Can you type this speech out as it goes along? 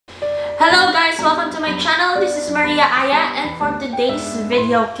Hello guys! Welcome to my channel. This is Maria Aya, and for today's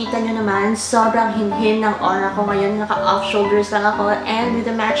video, kita nyo naman, sobrang hinhin ng aura ko ngayon. Naka-off shoulders lang ako and with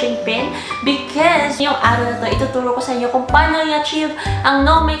a matching pin because yung araw na to, ituturo ko sa inyo kung paano i-achieve ang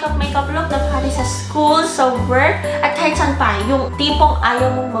no makeup look na pati sa school, sa work, at kahit saan pa. Yung tipong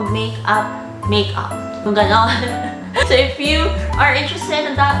ayaw mong mag-makeup. Yung ganon. So if you are interested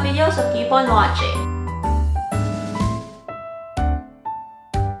in that video, so keep on watching.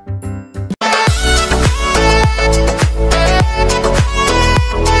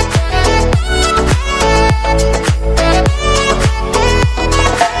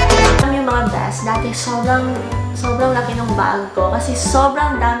 Sobrang laki ng bag ko kasi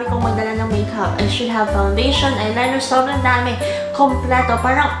sobrang dami kong magdala ng makeup. I should have foundation, eyeliner, sobrang dami. Kompleto,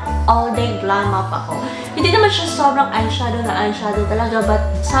 parang all-day glam up ako. Hindi naman siya sobrang eyeshadow talaga, but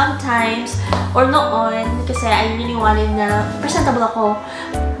sometimes, or noon, kasi I really wanted na presentable ako.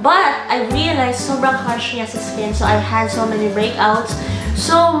 But I realized sobrang harsh niya sa skin, so I had so many breakouts.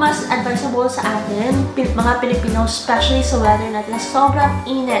 So, mas advisable sa atin, mga Pilipino, especially sa weather natin, na sobrang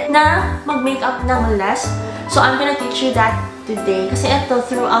init, na mag-makeup ng less. So, I'm gonna teach you that today. Kasi ito,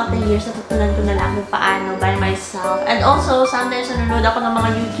 throughout the years, natutunan ko na lang kung paano by myself. And also, sometimes nanonood ako ng mga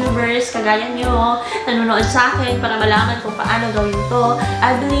YouTubers, kagaya nyo, nanonood sa akin para malaman kung paano gawin to.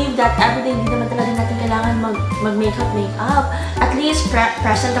 I believe that everyday, hindi naman talaga natin kailangan mag-makeup. At least,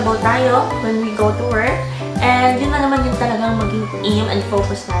 presentable tayo when we go to work. And yun na naman yung talagang maging aim and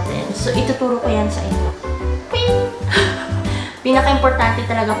focus natin. So, ituturo ko yan sa inyo. Pinaka-importante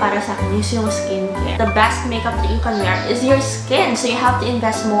talaga para sa akin is yung skincare. The best makeup that you can wear is your skin. So, you have to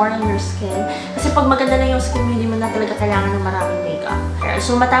invest more in your skin. Kasi pag maganda na yung skin, hindi mo na talaga kailangan ng maraming makeup.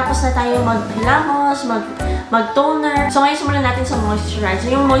 So, matapos na tayo maghilamos, mag-toner. So, ngayon simulan natin sa moisturizer.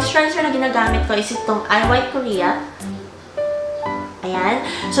 Yung moisturizer na ginagamit ko is itong Eye White Korea. Ayan.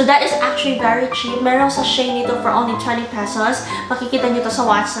 So, that is actually very cheap. Merong sachet nito for only 20 pesos. Makikita nyo to sa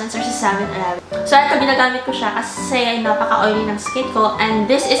Watsons or sa 7-Eleven. So, ito, ginagamit ko siya kasi napaka-oily ng skin ko. And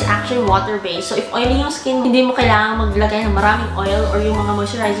this is actually water-based. So, if oily yung skin, hindi mo kailangan maglagay ng maraming oil or yung mga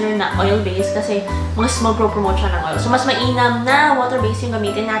moisturizer na oil-based kasi mas mag-promote siya ng oil. So, mas mainam na water-based yung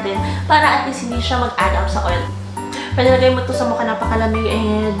gamitin natin para at least hindi siya mag-add up sa oil. Palagay mo ito sa mukha, napakalamig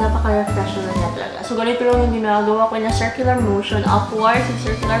and napaka-refresh na niya talaga. So, ganito lang yung ginagawa ko na circular motion, upwards in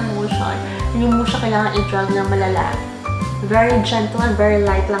circular motion. Hindi mo siya kailangan i-drag ng malala. Very gentle and very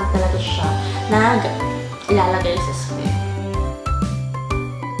light lang talaga siya na ilalagay sa skin.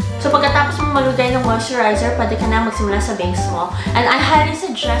 So, pagkatapos mo malugay ng moisturizer, pwede ka na magsimula sa base mo. And I highly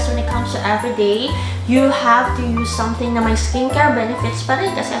suggest when it comes to everyday, you have to use something na may skincare benefits pa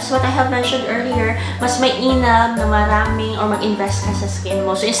rin. Kasi as what I have mentioned earlier, mas mainam na maraming or mag-invest ka sa skin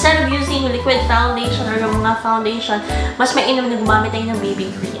mo. So, instead of using liquid foundation or yung mga foundation, mas mainam na gumamit tayo ng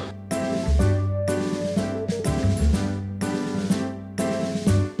BB cream.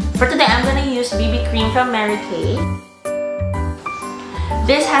 For today, I'm gonna use BB cream from Kay.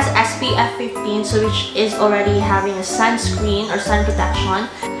 This has SPF 15, so which is already having a sunscreen or sun protection.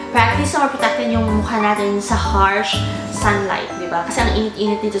 Practice na ma-protectin yung mukha natin sa harsh sunlight, diba? Kasi ang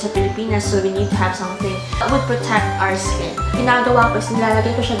init-init dito sa Pilipinas, so we need to have something that would protect our skin. Ginagawa ko is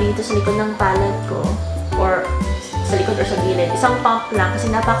nilalagay ko siya dito sa likod ng palette ko, or sa likod or sa gilid. Isang pump lang kasi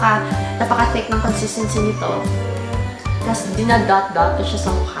napaka-thick ng consistency nito. Tapos dinadot-dot ko siya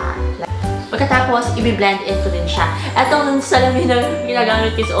sa mukha. Pagkatapos, i-blend in ko din siya. Etong salamin na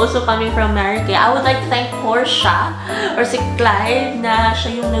ginagamit is also coming from Kay. I would like to thank Portia or si Clyde na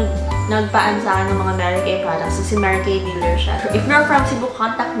siya yung nagpaan sa akin ng mga Kay products. Si Kay dealer siya. If you're from Cebu,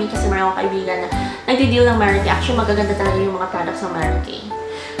 contact me kasi mayroong kaibigan na nagdi-deal ng Kay. Actually, magaganda talaga yung mga products ng Kay.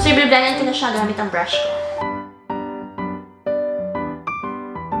 So, i-blend in ko na siya gamit ang brush ko.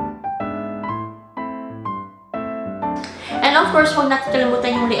 And of course, huwag natin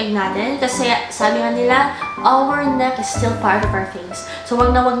kalimutan yung liig natin kasi sabi nga nila, our neck is still part of our face. So,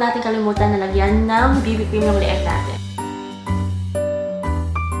 huwag natin kalimutan na lagyan ng BB cream yung liig natin.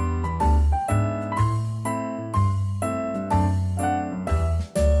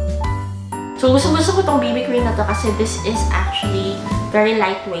 So, gusto ko itong BB cream na to kasi this is actually very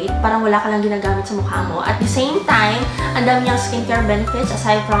lightweight. Parang wala ka lang ginagamit sa mukha mo. At the same time, ang dami niyang skincare benefits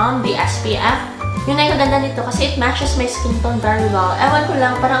aside from the SPF. Yun na yung kaganda nito kasi it matches my skin tone very well. Ewan ko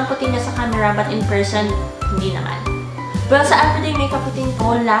lang, parang puti niya sa camera but in person, hindi naman. Well, sa everyday makeup routine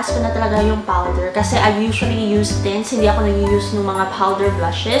ko, last ko na talaga yung powder kasi I usually use tints. Hindi ako nag-use ng mga powder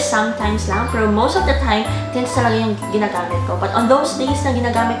blushes. Sometimes lang, pero most of the time, tints talaga yung ginagamit ko. But on those days na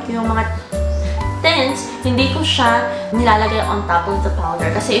ginagamit ko yung mga tints, hindi ko siya nilalagay on top of the powder.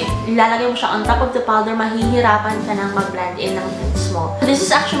 Kasi if ilalagay mo siya on top of the powder, mahihirapan ka nang mag-blend in ng tints mo. This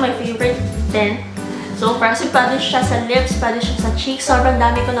is actually my favorite tint. So, pwede siya sa lips, pwede siya sa cheeks. Sobrang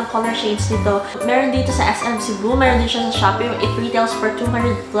dami ko ng color shades dito. Meron dito sa SM Cebu, meron din siya sa Shopee. It retails for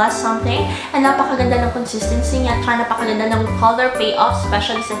 200 plus something. And napakaganda ng consistency niya. At napakaganda ng color payoff,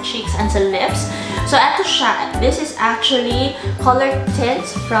 especially sa cheeks and sa lips. So, eto siya. This is actually color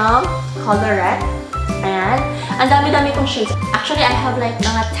tints from Colourete. Ayan. Ang dami-dami kong shades. Actually, I have like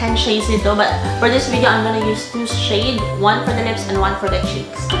mga 10 shades dito. But for this video, I'm gonna use 2 shades. One for the lips and one for the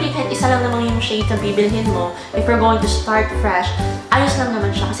cheeks. Actually, kahit isa lang naman yung shade na bibilhin mo, if you're going to start fresh, ayos lang naman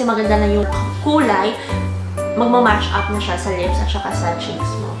siya. Kasi maganda na yung kulay. Magma-match up na siya sa lips at saka sa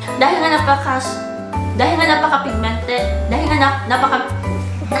cheeks mo. Dahil nga napaka-pigmented,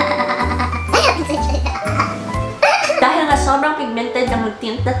 dahil nga sobrang pigmented ng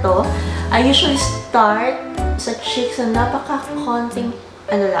tint na to, I usually start sa cheeks na napaka-konting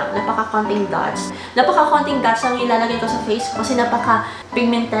dots. Napaka-konting dots lang ilalagay ko sa face ko kasi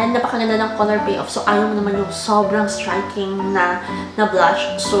napaka-pigmented, napakaganda ng color payoff. So, ayaw mo naman yung sobrang striking na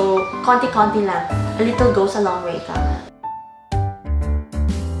blush. So, konti-konti lang. A little goes a long way ka.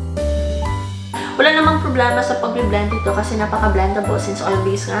 Wala namang problema sa pag-blend ito kasi napaka-blendable since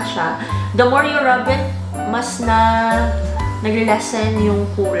oil-based nga siya. The more you rub it, mas nagre-lessen yung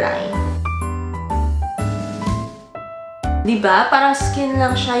kulay. Diba? Parang skin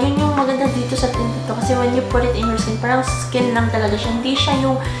lang siya. Yun yung maganda dito sa tint ito. Kasi when you put it in your skin, parang skin lang talaga siya. Hindi siya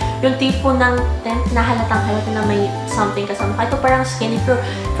yung tipo ng tint na halatang-halata na may something kasama. Ito parang skin. If you're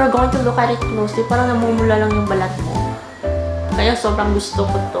going to look at it closely, parang namumula lang yung balat mo. Kaya sobrang gusto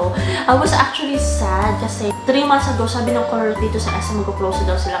ko to. I was actually sad kasi 3 months ago, sabi ng Colourete dito sa SM, mag-close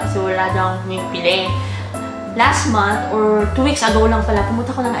daw sila kasi wala daw may pili. Last month, or 2 weeks ago lang pala,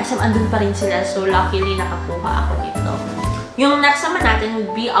 pumunta ko ng SM, andun pa rin sila. So, luckily, nakakuha ako dito. Yung next naman natin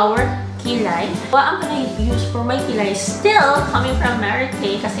would be our kilay. What I'm gonna use for my kilay is still coming from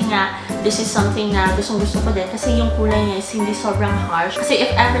Kay kasi nga, this is something na gustong-gusto ko din kasi yung kulay niya is hindi sobrang harsh. Kasi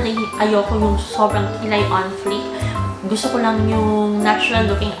if ever ayoko yung sobrang kilay on fleek, gusto ko lang yung natural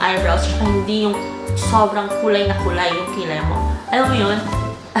looking eyebrows at hindi yung sobrang kulay na kulay yung kilay mo. Alam mo yun?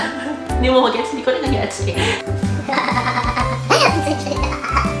 Hindi mo mag-gets? Hindi ko rin nag-gets eh.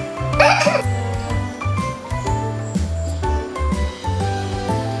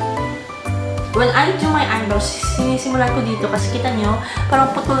 When I do my eyebrows, sinisimulan ko dito kasi kita nyo,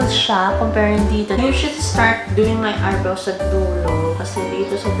 parang putol siya comparing dito. You should start doing my eyebrows sa dulo kasi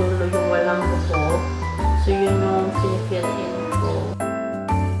dito sa dulo yung walang buto. So, yun yung fill in ko.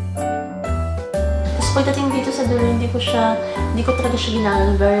 Tapos pagdating dito sa dulo, hindi ko talaga siya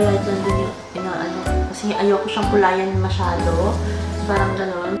ginagawa. Very light lang din yung inaano. Kasi ayoko siyang kulayan masyado. Parang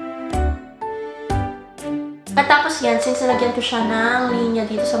gano'n. At tapos yan, since nalagyan ko siya ng linya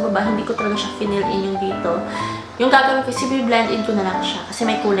dito sa baba, hindi ko talaga siya fill in yung dito. Yung gagawin ko, blend in ko na lang siya kasi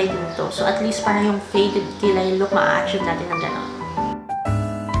may kulay din to. So at least parang yung faded kilay look ma-achieve natin ng gano'n.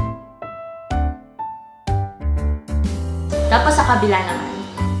 Tapos sa kabila naman.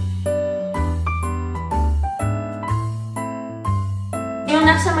 Yung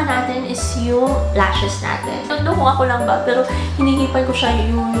next naman natin is yung lashes natin. Don't kung ako lang ba, pero hinihipan ko siya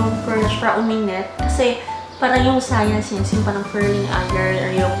yung curlish para uminit. Kasi parang yung science yun, yung parang curling iron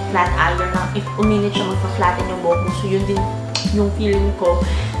or yung flat iron na if uminit siya, magpa-flatten yung buhok mo. So yun din yung feeling ko.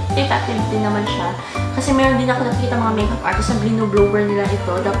 Effective din naman siya. Kasi meron din ako nakikita mga makeup artists na blino-blower nila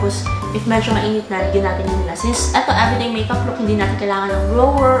ito. Tapos, if medyo mainit na, ginagin nila. Since ito, everyday makeup look, hindi natin kailangan ng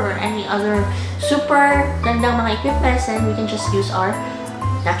blower or any other super gandang mga equipments, and we can just use our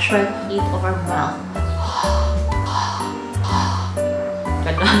natural heat of our mouth.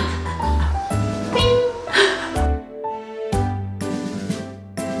 Ganon.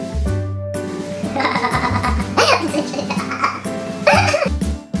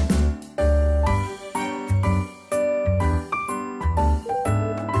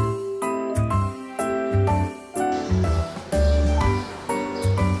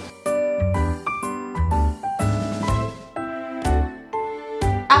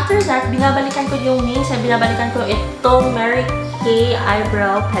 After that, binabalikan ko yung wings. Binabalikan ko itong Kay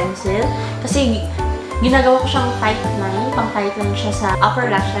Eyebrow pencil. Kasi ginagawa ko siyang tight line. Pang-tight line siya sa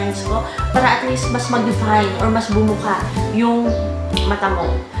upper lash lines ko. Para at least mas mag-define or mas bumuka yung mata mo.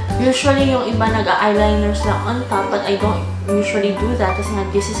 Usually, yung iba nag-eyeliners lang on top. But I don't usually do that. Kasi nga,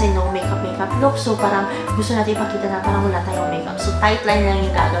 this is a no makeup look. So, parang gusto natin ipakita na parang wala tayong makeup. So, tight line lang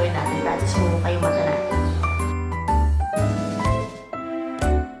yung gagawin natin. Para at least bumuka yung mata natin.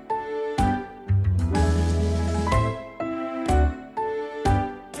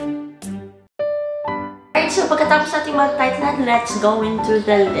 So, pagkatapos natin mag-tight line, let's go into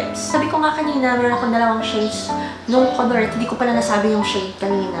the lips. Sabi ko nga kanina, meron akong dalawang shades nung Colourete. Hindi ko pala nasabi yung shade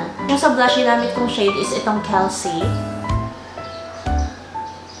kanina. Yung sa blush, ginamit kong shade is itong Kelsey.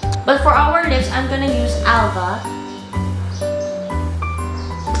 But for our lips, I'm gonna use Alba.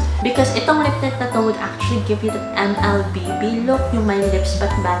 Because itong lip tint na to would actually give you that MLBB look, yung my lips but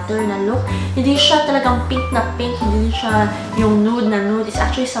better na look. Hindi siya talagang pink na pink, hindi siya yung nude na nude. It's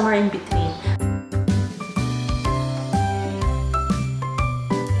actually somewhere in between.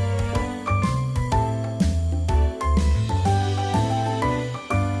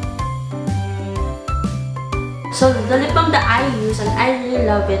 So, the lip balm that I use, and I really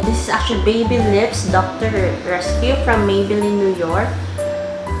love it, this is actually Baby Lips Dr. Rescue from Maybeline, New York.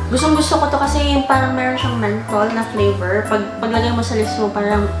 Gustong-gusto ko to kasi yung parang meron siyang menthol na flavor. Paglagay mo sa lips mo,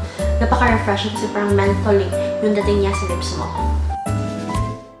 parang napaka-refreshing kasi parang menthol yung dating niya sa lips mo.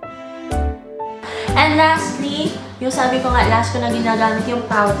 And lastly, yung sabi ko nga, last ko na ginagamit yung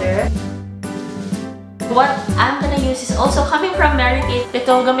powder. What I'm gonna use is also coming from Mary Kay.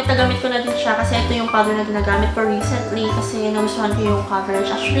 Ito, gamit na gamit ko na din siya kasi ito yung powder na ginagamit ko recently kasi nagustuhan ko yung coverage.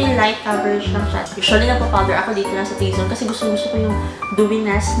 Actually, light coverage lang siya. Usually, nagpa-powder ako dito lang sa T-zone kasi gusto ko yung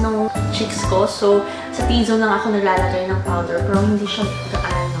dewiness ng cheeks ko. So, sa T-zone lang ako naglalagay ng powder pero hindi siya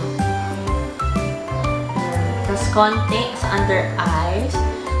gaano. Tapos, konti sa under eyes.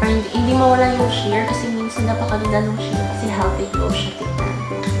 Pero hindi mawala yung sheer kasi minsan napakaganda ng sheer kasi healthy glow siya tignan.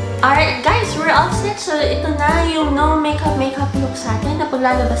 Alright guys, we're all set. So ito na yung no makeup look sa atin. Na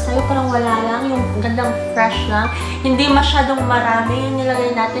paglalabas tayo, parang wala lang. Yung gandang fresh lang. Hindi masyadong marami yung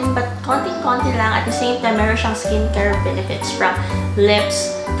nilagay natin. But konting-konti lang. At the same time, meron siyang skincare benefits from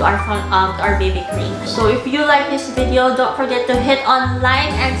lips to our baby cream. So if you like this video, don't forget to hit on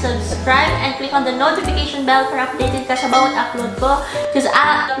like and subscribe. And click on the notification bell para updated ka sa bawat upload ko. Because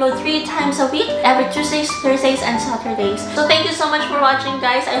I upload 3 times a week. Every Tuesdays, Thursdays, and Saturdays. So thank you so much for watching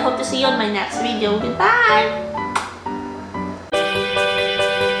guys. I hope to see you on my next video. Goodbye!